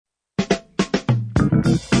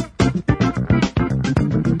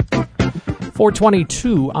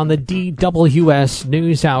422 on the DWS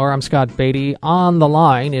News Hour. I'm Scott Beatty. On the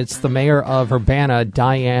line, it's the mayor of Urbana,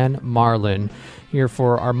 Diane Marlin, here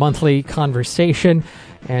for our monthly conversation,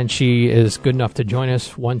 and she is good enough to join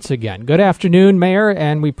us once again. Good afternoon, Mayor,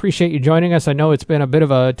 and we appreciate you joining us. I know it's been a bit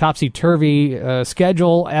of a topsy-turvy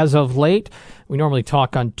schedule as of late. We normally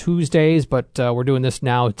talk on Tuesdays, but we're doing this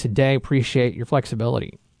now today. Appreciate your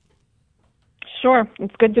flexibility. Sure.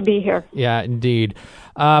 It's good to be here. Yeah, indeed.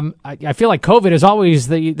 I feel like COVID is always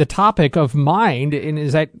the topic of mind, and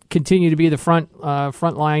does that continue to be the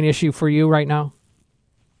frontline issue for you right now?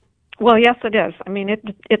 Well, yes, it is. I mean,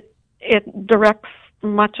 it directs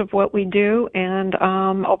much of what we do and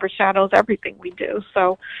overshadows everything we do.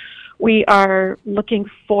 So we are looking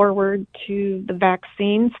forward to the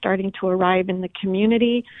vaccine starting to arrive in the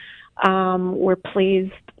community. We're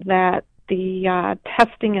pleased that the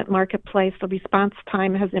testing at Marketplace, the response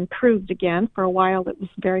time has improved again. For a while, it was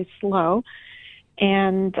very slow.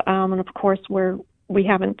 And of course, we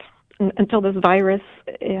haven't, until this virus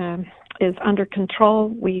is under control,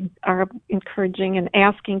 we are encouraging and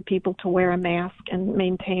asking people to wear a mask and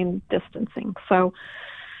maintain distancing. So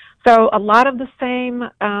a lot of the same,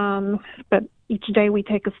 but each day we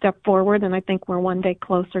take a step forward, and I think we're one day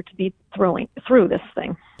closer to be through this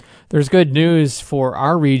thing. There's good news for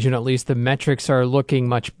our region, at least. The metrics are looking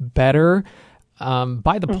much better.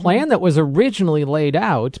 By the plan that was originally laid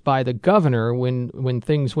out by the governor when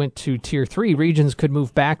things went to Tier 3, regions could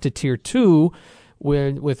move back to Tier 2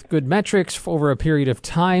 with good metrics over a period of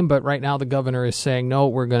time. But right now the governor is saying, no,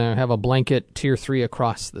 we're going to have a blanket Tier 3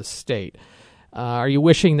 across the state. Are you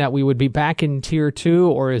wishing that we would be back in Tier 2,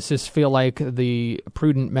 or does this feel like the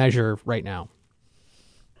prudent measure right now?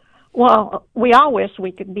 Well, we all wish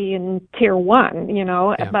we could be in Tier 1,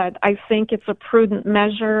 but I think it's a prudent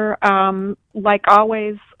measure. Like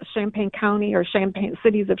always, Champaign County or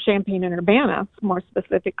cities of Champaign and Urbana, more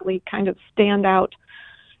specifically, kind of stand out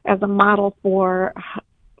as a model for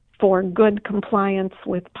good compliance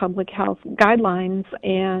with public health guidelines,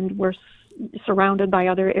 and we're surrounded by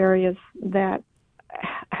other areas that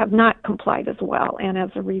have not complied as well, and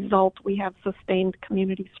as a result, we have sustained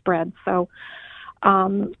community spread. So,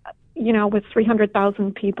 with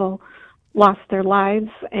 300,000 people lost their lives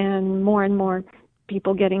and more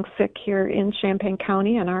people getting sick here in Champaign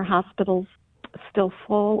County, and our hospitals still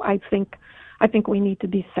full, I think we need to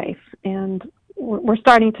be safe. And we're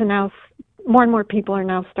starting to now, more and more people are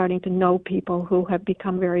now starting to know people who have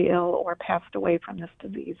become very ill or passed away from this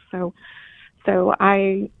disease. So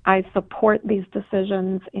I support these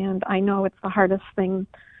decisions, and I know it's the hardest thing.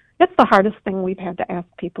 It's the hardest thing we've had to ask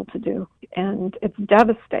people to do, and it's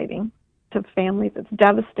devastating to families. It's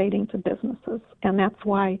devastating to businesses, and that's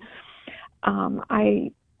why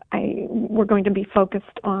we're going to be focused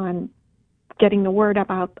on getting the word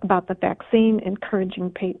about the vaccine,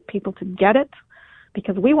 encouraging people to get it,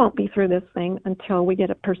 because we won't be through this thing until we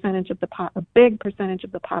get a big percentage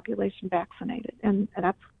of the population vaccinated, and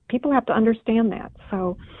that's, people have to understand that.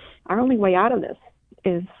 So our only way out of this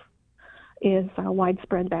is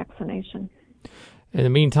widespread vaccination. In the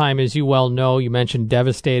meantime, as you well know, you mentioned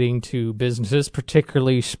devastating to businesses,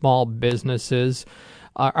 particularly small businesses.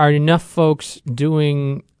 Are enough folks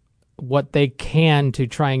doing what they can to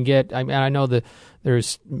try and get, I know that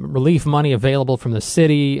there's relief money available from the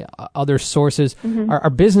city, other sources. Are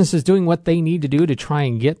businesses doing what they need to do to try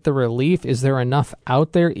and get the relief? Is there enough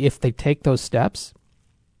out there if they take those steps?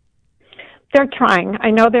 They're trying.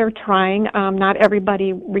 I know they're trying. Not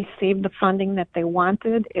everybody received the funding that they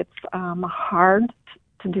wanted. It's hard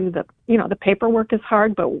to do the paperwork is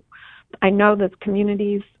hard, but I know that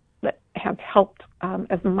communities that have helped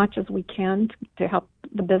as much as we can to help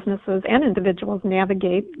the businesses and individuals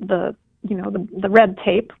navigate the red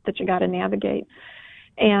tape that you got to navigate.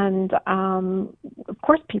 And of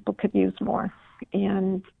course, people could use more.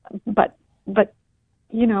 But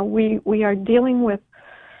we are dealing with.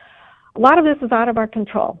 A lot of this is out of our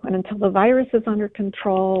control, and until the virus is under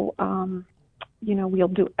control, we'll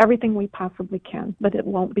do everything we possibly can, but it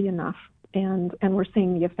won't be enough, and we're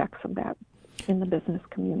seeing the effects of that in the business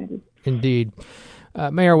community. Indeed.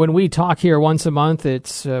 Mayor, when we talk here once a month,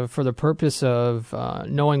 it's for the purpose of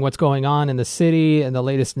knowing what's going on in the city and the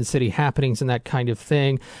latest in city happenings and that kind of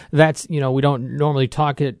thing. That's, we don't normally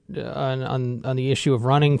talk on the issue of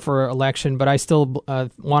running for election, but I still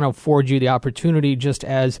want to afford you the opportunity, just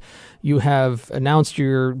as you have announced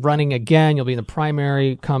you're running again. You'll be in the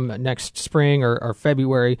primary come next spring or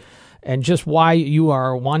February, and just why you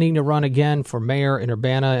are wanting to run again for mayor in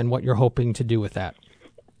Urbana and what you're hoping to do with that.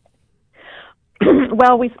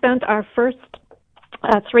 Well, we spent our first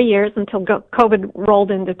 3 years until COVID rolled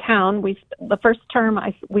into town. The first term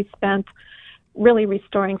we spent really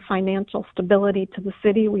restoring financial stability to the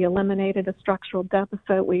city. We eliminated a structural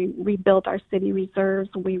deficit. We rebuilt our city reserves.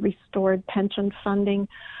 We restored pension funding.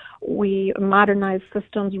 We modernized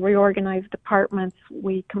systems, reorganized departments.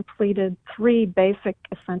 We completed 3 basic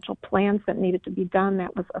essential plans that needed to be done.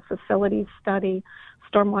 That was a facilities study,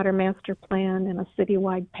 stormwater master plan, and a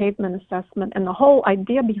citywide pavement assessment. And the whole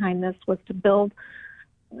idea behind this was to build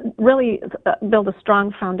a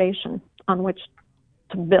strong foundation on which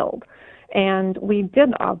to build. And we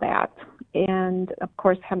did all that, and of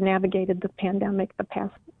course have navigated the pandemic the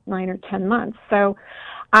past 9 or 10 months. So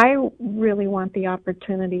I really want the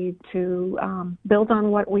opportunity to build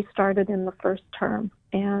on what we started in the first term,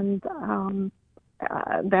 and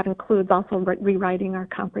that includes also rewriting our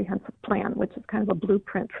comprehensive plan, which is kind of a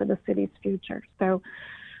blueprint for the city's future. So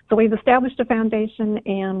we've established a foundation,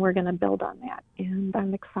 and we're going to build on that, and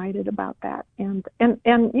I'm excited about that. And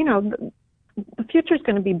you know, the future is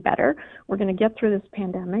going to be better. We're going to get through this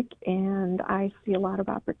pandemic, and I see a lot of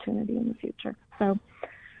opportunity in the future. So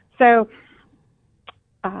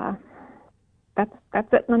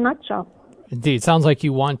that's it in a nutshell. Indeed. Sounds like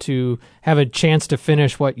you want to have a chance to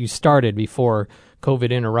finish what you started before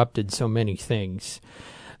COVID interrupted so many things.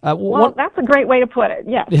 Well, that's a great way to put it.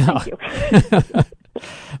 Yes, yeah. Thank you.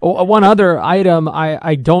 One other item,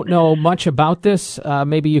 I don't know much about this.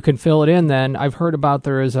 Maybe you can fill it in then. I've heard about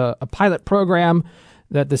there is a pilot program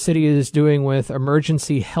that the city is doing with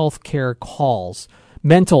emergency health care calls.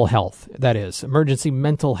 Mental health, that is, emergency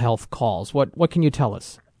mental health calls. What can you tell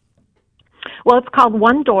us? Well, it's called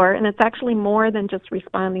One Door, and it's actually more than just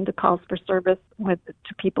responding to calls for service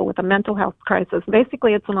to people with a mental health crisis.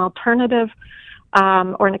 Basically, it's an alternative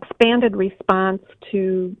or an expanded response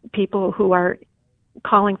to people who are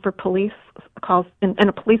calling for police calls and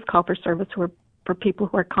a police call for service for people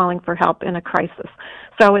who are calling for help in a crisis.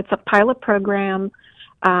 So it's a pilot program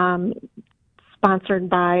sponsored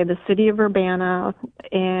by the City of Urbana,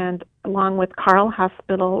 and along with Carl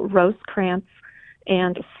Hospital, Rosecrans,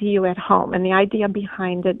 and See You at Home. And the idea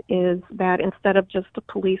behind it is that instead of just a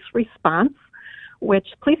police response, which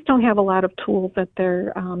police don't have a lot of tools at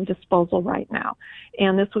their disposal right now,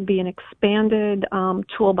 and this would be an expanded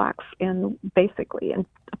toolbox. And basically,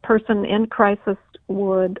 a person in crisis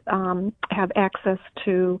would have access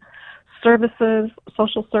to services,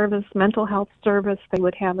 social service, mental health service. They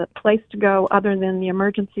would have a place to go other than the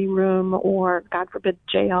emergency room or, God forbid,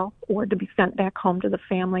 jail, or to be sent back home to the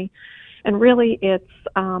family. And really, it's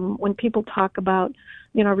when people talk about,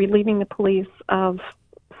 relieving the police of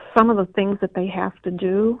some of the things that they have to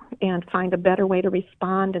do and find a better way to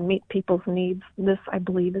respond and meet people's needs, this, I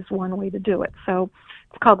believe, is one way to do it. So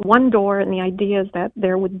it's called One Door, and the idea is that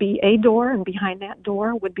there would be a door, and behind that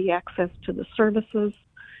door would be access to the services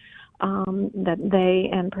that they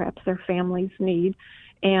and perhaps their families need.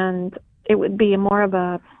 And it would be more of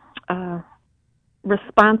a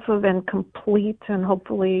responsive and complete and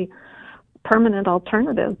hopefully permanent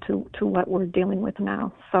alternative to what we're dealing with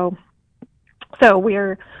now. So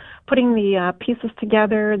we're putting the pieces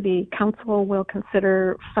together. The council will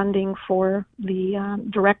consider funding for the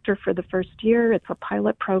director for the first year. It's a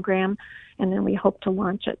pilot program, and then we hope to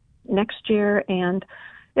launch it next year. And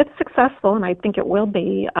it's successful, and I think it will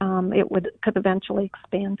be. Could eventually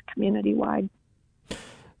expand community-wide.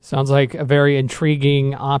 Sounds like a very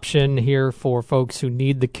intriguing option here for folks who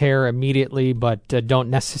need the care immediately, but don't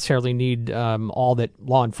necessarily need all that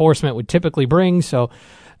law enforcement would typically bring. So,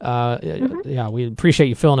 yeah, we appreciate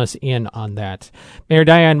you filling us in on that. Mayor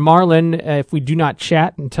Diane Marlin, if we do not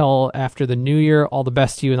chat until after the New Year, all the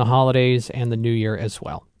best to you in the holidays and the New Year as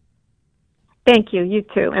well. Thank you. You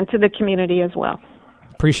too, and to the community as well.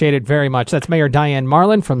 Appreciate it very much. That's Mayor Diane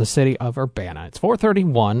Marlin from the City of Urbana. It's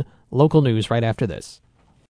 4:31, local news right after this.